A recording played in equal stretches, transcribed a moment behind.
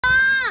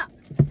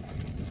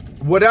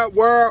What up,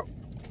 world?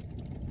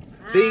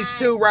 Hi. These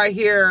two right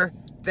here,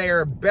 they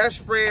are best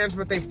friends,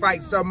 but they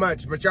fight so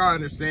much. But y'all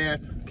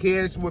understand,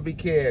 kids would be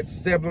kids,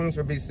 siblings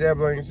would be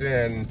siblings,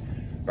 and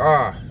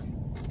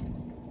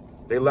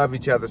they love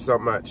each other so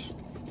much.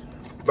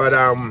 But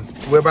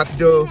we're about to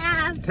do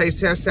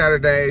taste test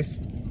Saturdays.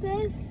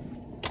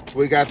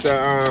 We got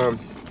the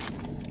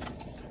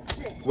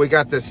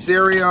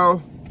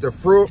cereal, the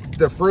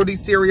fruity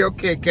cereal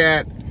Kit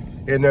Kat,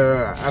 and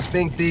I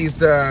think these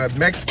the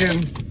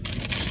Mexican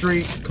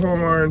street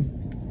corn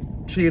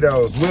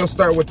Cheetos. We'll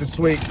start with the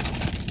sweet.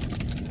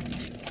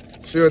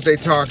 See what they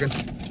talking.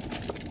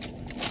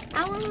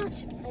 I want to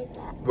try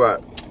that.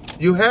 What?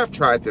 You have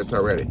tried this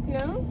already.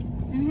 No?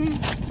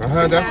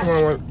 That's the one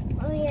I want.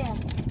 Oh yeah.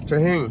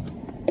 Tahini.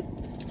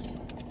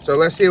 So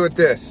let's see what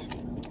this.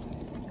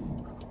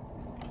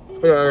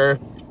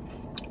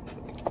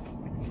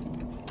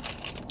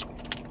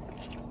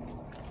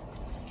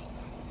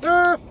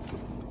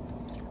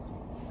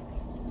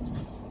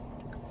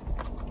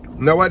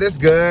 You know what? It's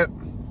good.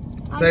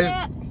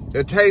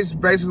 It tastes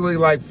basically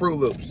like Fruit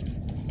Loops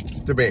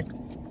to me.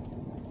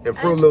 And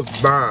Fruit Loops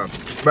bomb.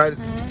 But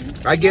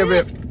I give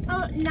it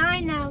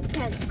 9 out of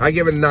 10. I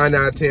give it a 9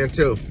 out of 10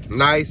 too.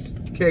 Nice.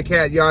 Kit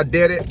Kat, y'all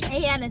did it.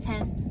 8 out of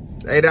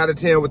 10. 8 out of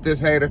 10 with this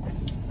hater.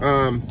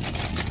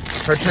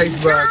 Her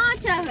taste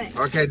buds.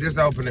 Okay, just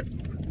open it.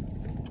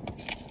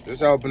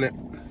 Just open it.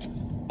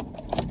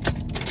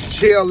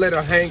 She a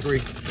little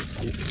hangry.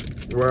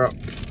 Well.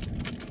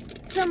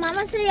 So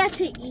Mama said you have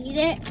to eat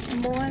it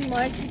more and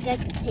more to get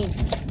the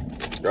taste.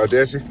 Oh,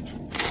 did she?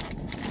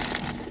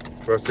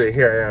 Let's see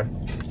here, yeah.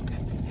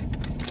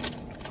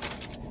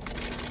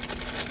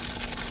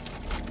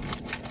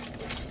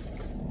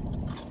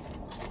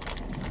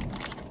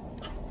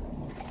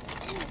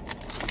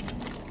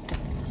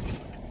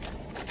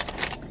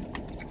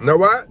 You know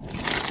what?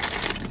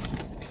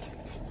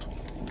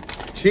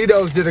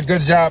 Cheetos did a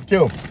good job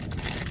too.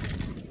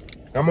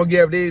 I'm gonna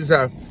give these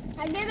I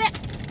give it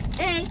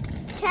a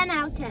 10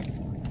 out of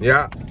 10.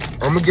 Yeah,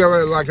 I'm gonna give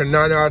it like a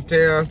 9 out of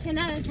 10. 10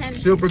 out of 10.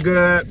 Super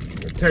good.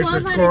 It tastes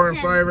like corn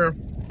flavor.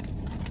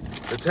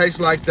 It tastes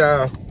like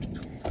the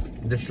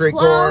street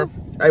corn.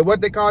 Hey,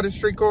 what they call the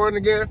street corn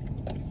again?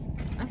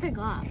 I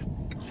forgot.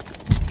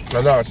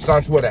 I know, it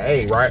starts with an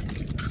A, right?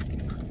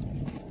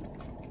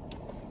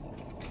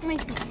 Let me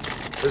see.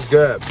 It's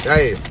good.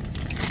 Hey,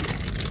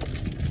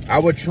 I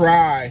would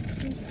try.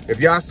 If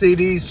y'all see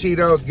these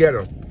Cheetos, get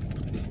them.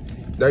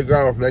 There you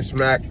go. They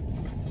smack.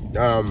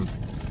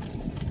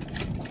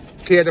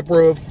 Kid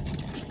approved.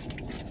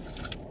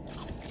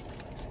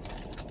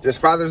 This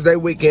Father's Day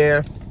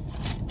weekend.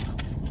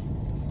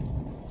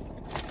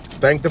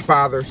 Thank the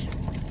fathers.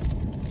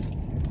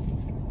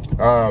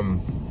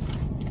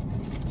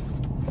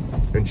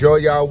 Enjoy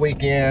y'all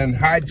weekend.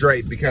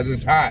 Hydrate because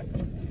it's hot.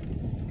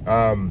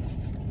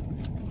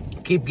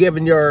 Keep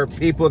giving your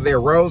people their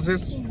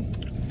roses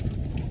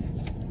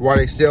while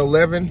they still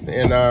living,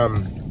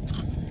 and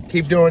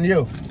keep doing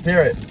you.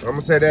 Period. I'm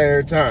gonna say that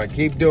every time.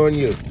 Keep doing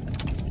you.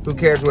 Who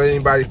cares what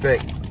anybody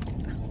think?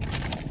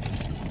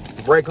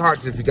 Break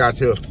hearts if you got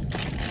to.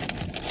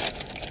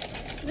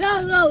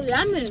 No,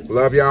 yummy.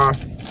 Love y'all.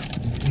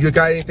 You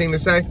got anything to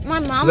say? My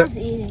mom was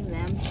eating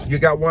them. You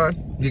got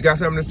one? You got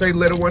something to say,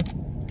 little one?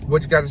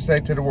 What you got to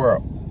say to the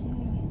world?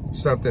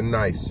 Something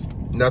nice.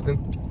 Nothing?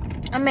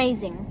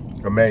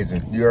 Amazing.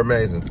 Amazing. You're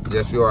amazing.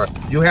 Yes, you are.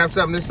 You have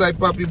something to say,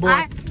 puppy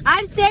boy?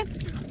 I'd say...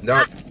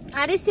 No.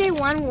 I just say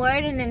one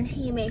word and then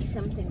he makes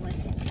something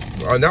with it.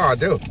 Oh, no, I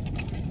do.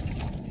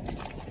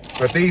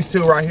 But these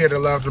two right here, the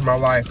loves of my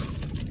life,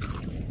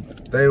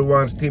 they the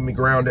ones keep me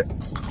grounded.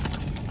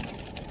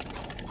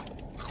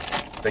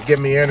 They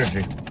give me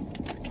energy.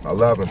 I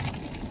love them.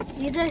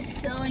 These are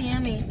so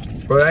yummy.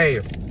 But hey,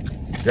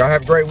 y'all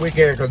have a great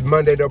weekend because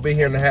Monday they'll be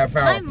here in a half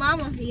hour. My mom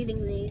was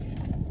eating these.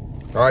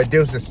 All right,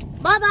 deuces.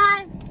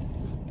 Bye-bye.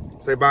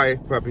 Say bye,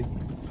 puppy.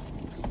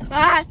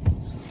 Bye.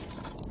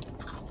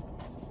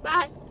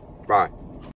 Bye.